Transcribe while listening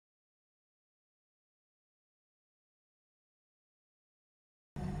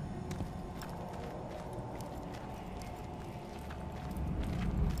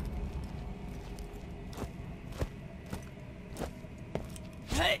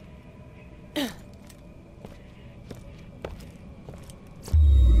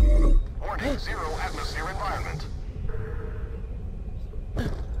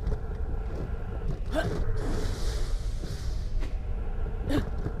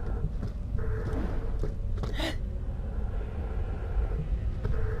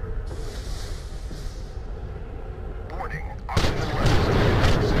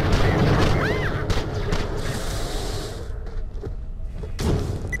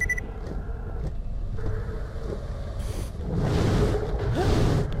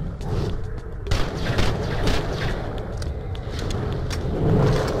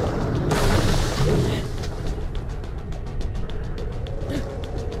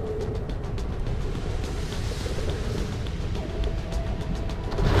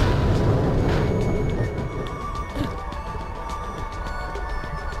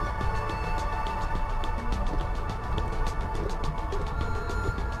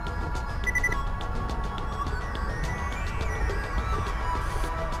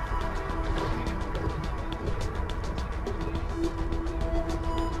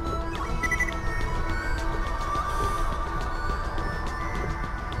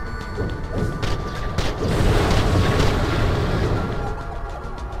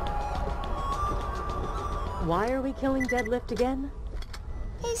Why are we killing Deadlift again?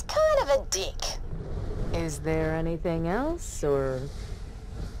 He's kind of a dick. Is there anything else, or...?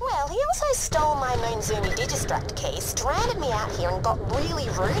 Well, he also stole my Moonzoomy Digistruct key, stranded me out here, and got really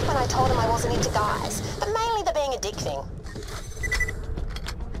rude when I told him I wasn't into guys. But mainly the being a dick thing.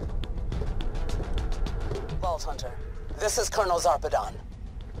 Vault Hunter, this is Colonel Zarpedon.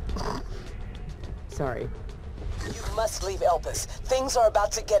 Sorry. You must leave Elpis. Things are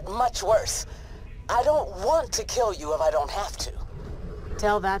about to get much worse. I don't want to kill you if I don't have to.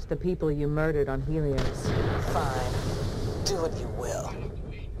 Tell that to the people you murdered on Helios. Fine. Do what you will.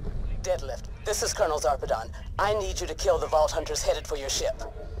 Deadlift, this is Colonel Zarpedon. I need you to kill the Vault Hunters headed for your ship.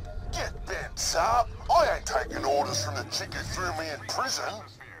 Get bent, Zarp. I ain't taking orders from the chick who threw me in prison.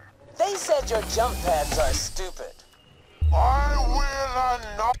 They said your jump pads are stupid. I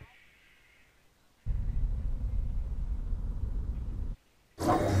will not.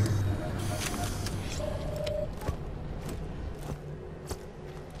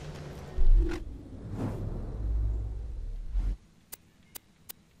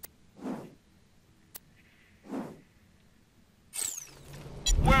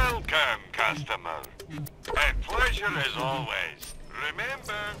 Welcome, customer. A pleasure as always.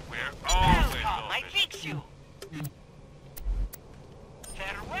 Remember, we're always Welcome, I open. fix you.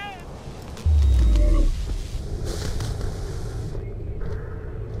 Farewell.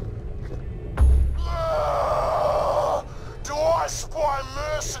 Do I spy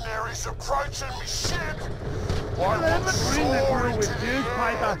mercenaries approaching me ship? I will soar into the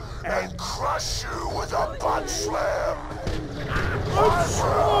air and crush you with a butt slam. I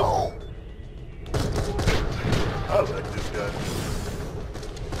will. I like this guy.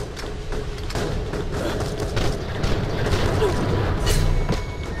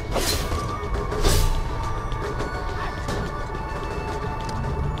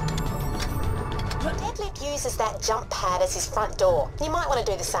 Deadlift uses that jump pad as his front door. You might want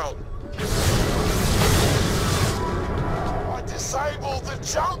to do the same. I disabled the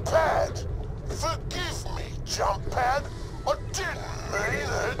jump pad. Forgive me, jump pad. I didn't mean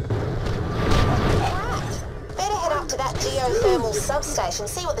it. Right. Better head up to that geothermal substation,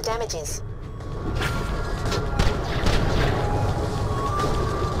 see what the damage is.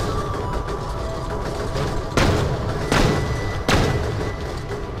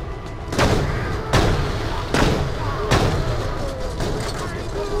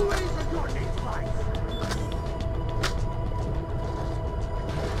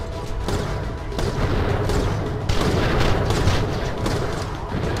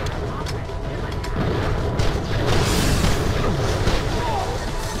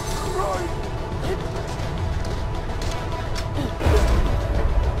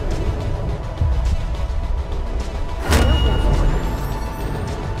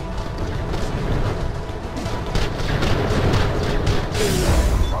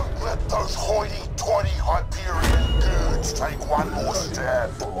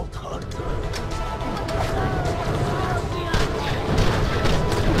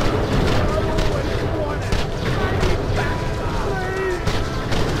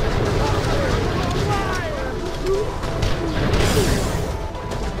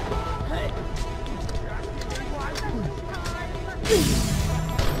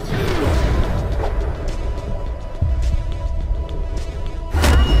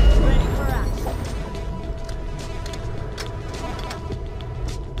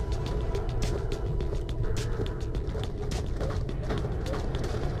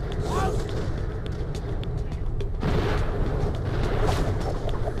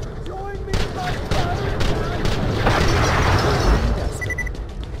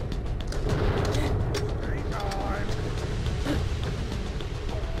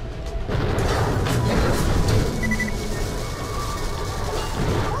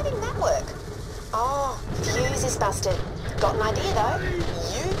 Busted. Got an idea though?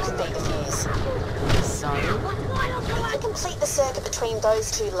 You could be the fuse. So? If you complete the circuit between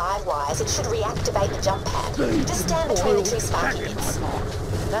those two live wires, it should reactivate the jump pad. Just stand between the two sparky bits.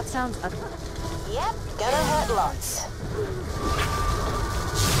 That sounds... Yep, gonna hurt lots.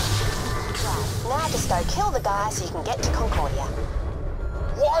 Right, now just go kill the guy so you can get to Concordia.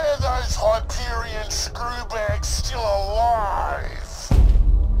 Why are those Hyperion screwbags still alive?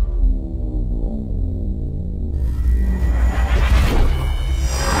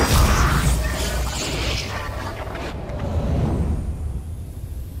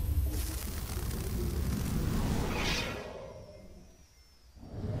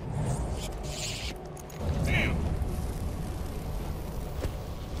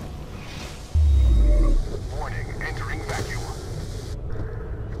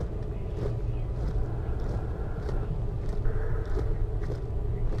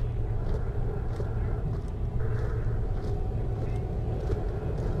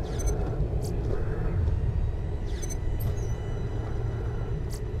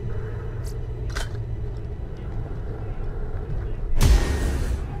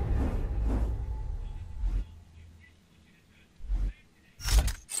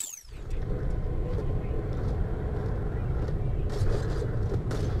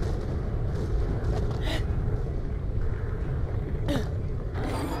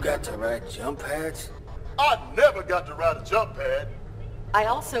 got to ride jump pads? I never got to ride a jump pad. I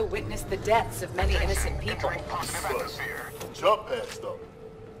also witnessed the deaths of many innocent people. But jump pads, though.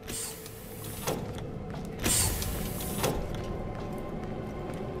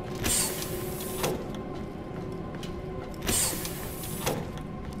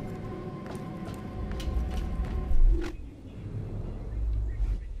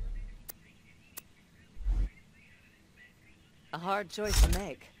 A hard choice to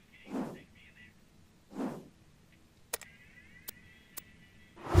make.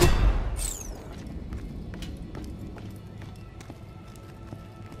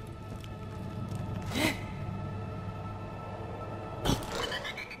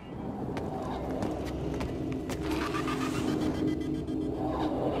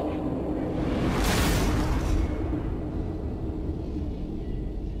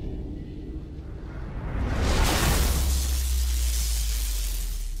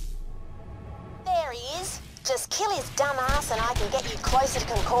 Just kill his dumb ass and I can get you closer to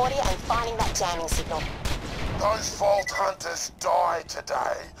Concordia and finding that jamming signal. Those Vault Hunters die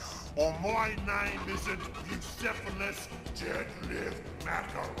today, or my name isn't Bucephalus Deadlift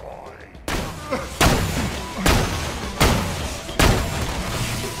McElroy.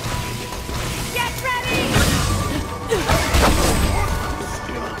 Get ready!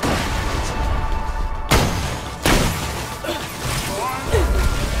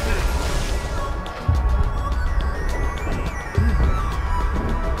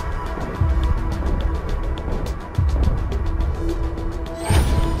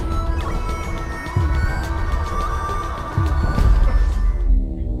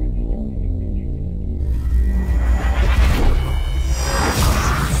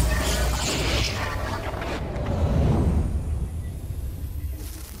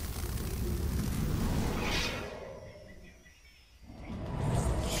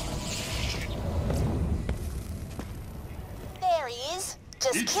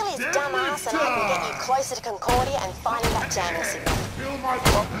 Just kill his dumb ass and I can get you closer to Concordia and finding that jamming signal. Fill my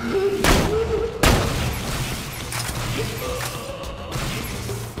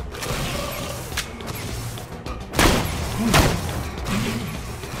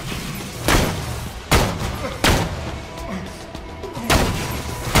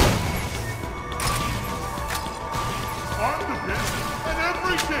I'm the best at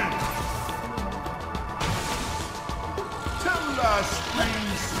everything! Tell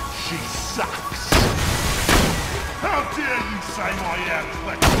Springs she sucks! How dare you say my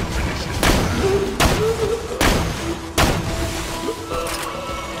athletic finishes?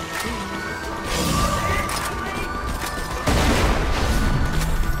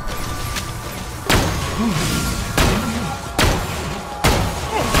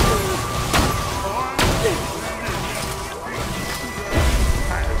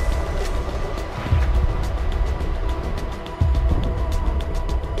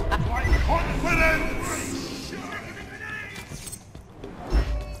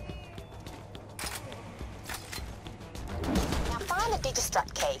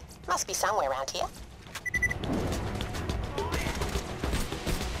 Destruct key. Must be somewhere around here.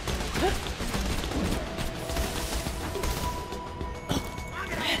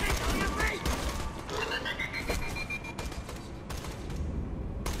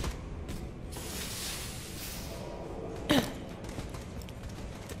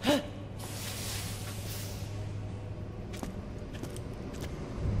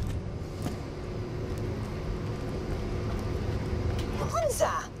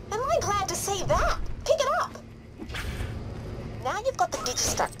 Am I glad to see that? Pick it up! Now you've got the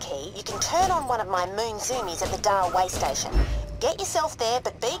Digistruct key, you can turn on one of my moon zoomies at the Dale way station. Get yourself there,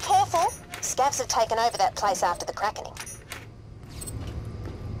 but be careful. Scavs have taken over that place after the crackening.